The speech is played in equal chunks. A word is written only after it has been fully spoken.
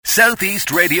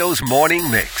Southeast Radio's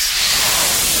morning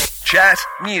mix. Chat,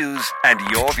 news and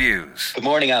your views. Good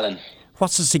morning, Alan.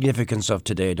 What's the significance of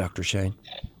today, Dr. Shane?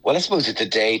 Well, I suppose it's a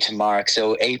day to mark.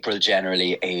 So April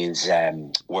generally is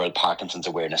World Parkinsons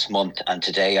Awareness Month, and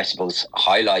today, I suppose,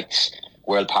 highlights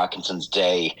World Parkinson's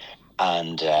Day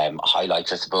and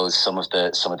highlights, I suppose, some of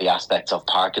the aspects of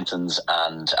Parkinson's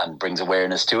and brings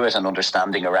awareness to it and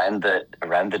understanding around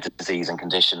the disease and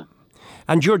condition.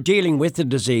 And you're dealing with the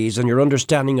disease and your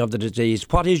understanding of the disease.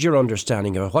 What is your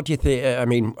understanding of it? What do you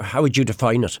think? How would you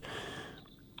define it?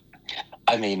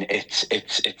 I mean, it's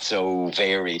so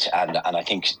varied, and I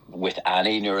think with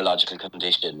any neurological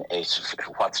condition, it's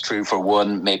what's true for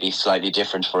one may be slightly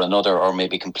different for another, or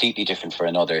maybe completely different for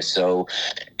another. So,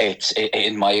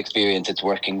 in my experience, it's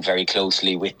working very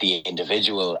closely with the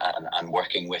individual and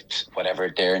working with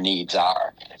whatever their needs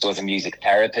are. So, as a music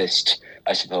therapist,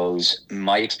 I suppose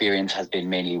my experience has been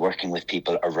mainly working with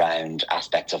people around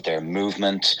aspects of their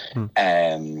movement.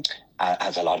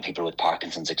 As a lot of people with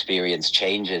Parkinson's experience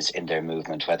changes in their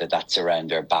movement, whether that's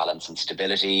around their balance and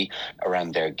stability,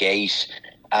 around their gait.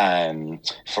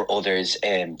 For others,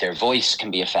 their voice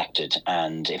can be affected,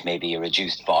 and it may be a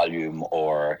reduced volume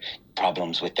or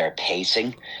problems with their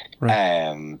pacing.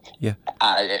 Right.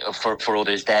 For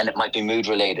others, then it might be mood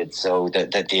related. So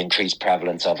the increased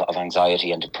prevalence of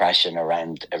anxiety and depression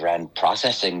around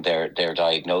processing their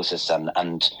diagnosis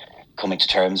and coming to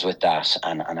terms with that,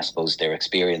 and I suppose their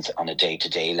experience on a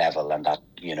day-to-day level, and that,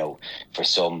 for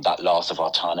some, that loss of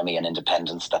autonomy and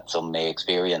independence that some may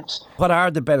experience. What are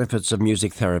the benefits of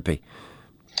music therapy?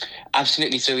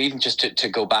 Absolutely. So even just to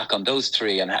go back on those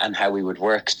three and how we would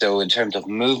work. So in terms of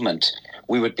movement,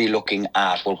 we would be looking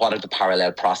at, well, what are the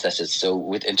parallel processes?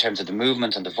 So in terms of the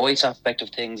movement and the voice aspect of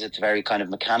things, it's a very kind of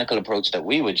mechanical approach that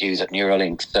we would use at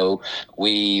Neuralink. So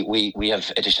we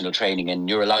have additional training in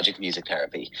neurologic music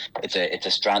therapy. It's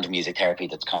a strand of music therapy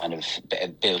that's kind of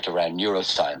built around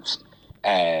neuroscience.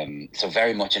 So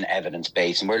very much an evidence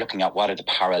base, and we're looking at what are the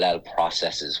parallel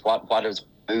processes, what is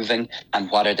moving, and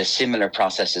what are the similar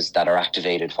processes that are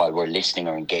activated while we're listening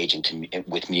or engaging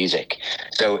with music.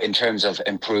 So in terms of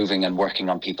improving and working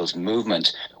on people's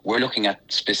movement, we're looking at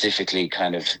specifically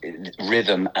kind of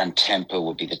rhythm and tempo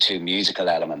would be the two musical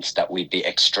elements that we'd be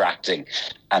extracting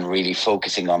and really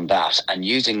focusing on that and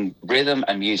using rhythm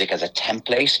and music as a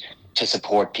template to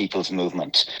support people's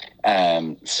movement.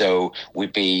 So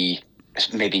we'd be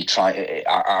maybe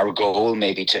our goal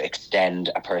maybe to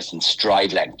extend a person's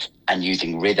stride length and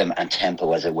using rhythm and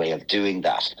tempo as a way of doing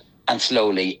that, and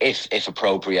slowly, if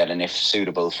appropriate and if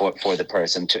suitable for the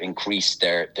person, to increase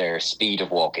their speed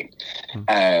of walking.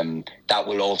 That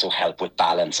will also help with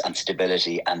balance and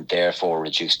stability, and therefore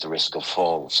reduce the risk of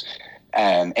falls.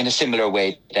 In a similar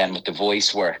way then with the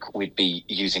voice work, we'd be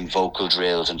using vocal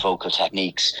drills and vocal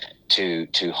techniques to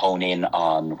hone in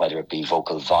on whether it be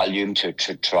vocal volume to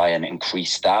try and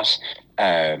increase that,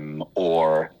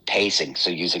 or pacing. So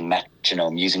using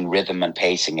metronome, using rhythm and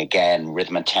pacing, again,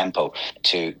 rhythm and tempo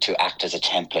to act as a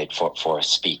template for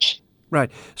speech.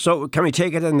 Right. So can we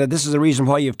take it in that this is the reason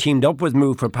why you've teamed up with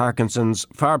Move for Parkinson's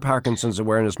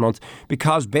Awareness Month,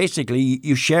 because basically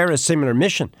you share a similar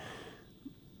mission?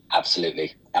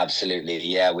 Absolutely.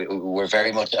 Yeah, we're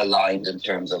very much aligned in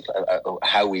terms of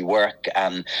how we work,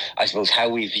 and I suppose how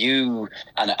we view,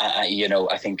 and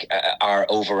I think our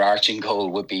overarching goal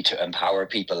would be to empower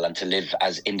people and to live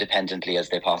as independently as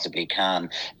they possibly can.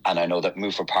 And I know that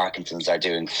Move for Parkinson's are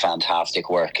doing fantastic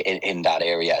work in that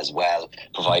area as well,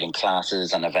 providing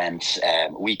classes and events,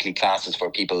 weekly classes for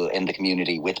people in the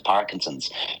community with Parkinson's.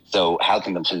 So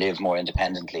helping them to live more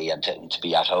independently and to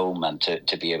be at home and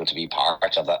to be able to be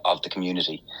part of the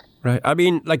community. Right. I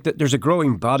mean, there's a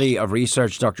growing body of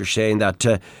research, Dr. Shane, that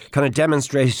kind of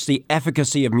demonstrates the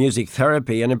efficacy of music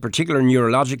therapy, and in particular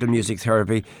neurological music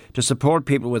therapy, to support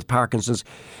people with Parkinson's.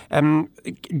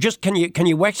 Just can you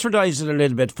Wexfordize it a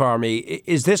little bit for me?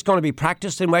 Is this going to be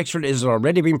practiced in Wexford? Is it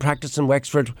already being practiced in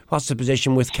Wexford? What's the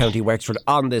position with County Wexford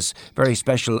on this very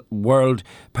special World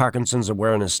Parkinsons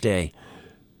Awareness Day?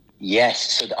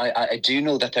 Yes, so I do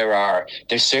know that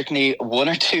there's certainly one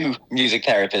or two music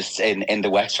therapists in the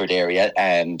Wexford area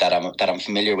that I'm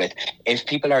familiar with. If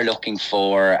people are looking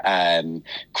for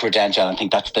credential, I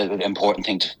think that's the important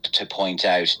thing to point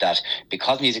out, that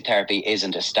because music therapy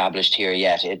isn't established here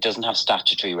yet, it doesn't have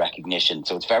statutory recognition.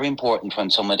 So it's very important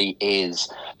when somebody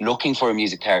is looking for a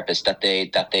music therapist that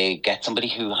they get somebody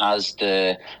who has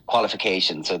the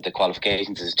qualifications. So the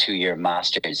qualifications is a 2-year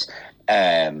master's.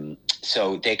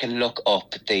 So they can look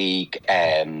up the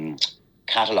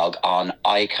catalogue on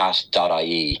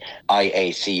icat.ie,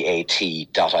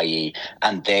 IACAT.ie,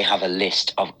 and they have a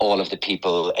list of all of the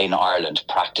people in Ireland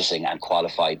practicing and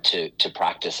qualified to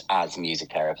practice as music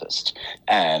therapists.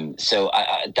 So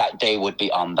that they would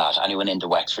be on that. Anyone in the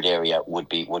Wexford area would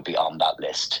be on that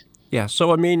list. Yeah,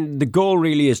 so I mean, the goal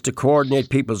really is to coordinate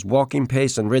people's walking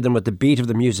pace and rhythm with the beat of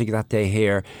the music that they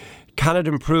hear. Can it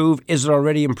improve? Is it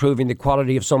already improving the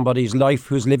quality of somebody's life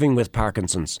who's living with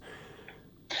Parkinson's?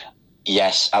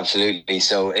 Yes, absolutely.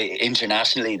 So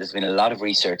internationally, there's been a lot of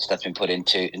research that's been put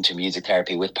into music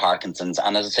therapy with Parkinson's,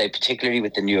 and as I say, particularly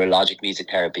with the neurologic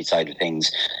music therapy side of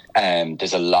things,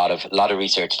 there's a lot of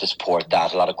research to support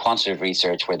that. A lot of quantitative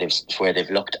research where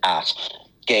they've looked at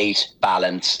gait,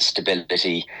 balance,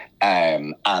 stability,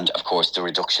 and of course the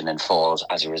reduction in falls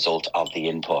as a result of the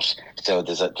input. So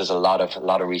there's a lot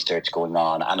of research going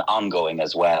on and ongoing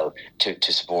as well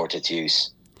to support its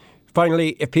use.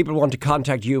 Finally, if people want to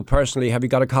contact you personally, have you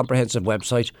got a comprehensive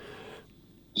website?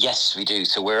 Yes, we do.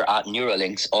 So we're at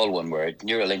Neuralinks, all one word,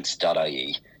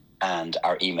 neuralinks.ie, and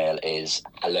our email is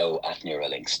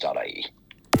hello@neuralinks.ie.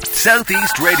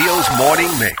 Southeast Radio's morning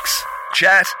mix.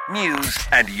 Chat, news,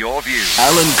 and your views.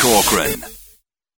 Alan Corcoran.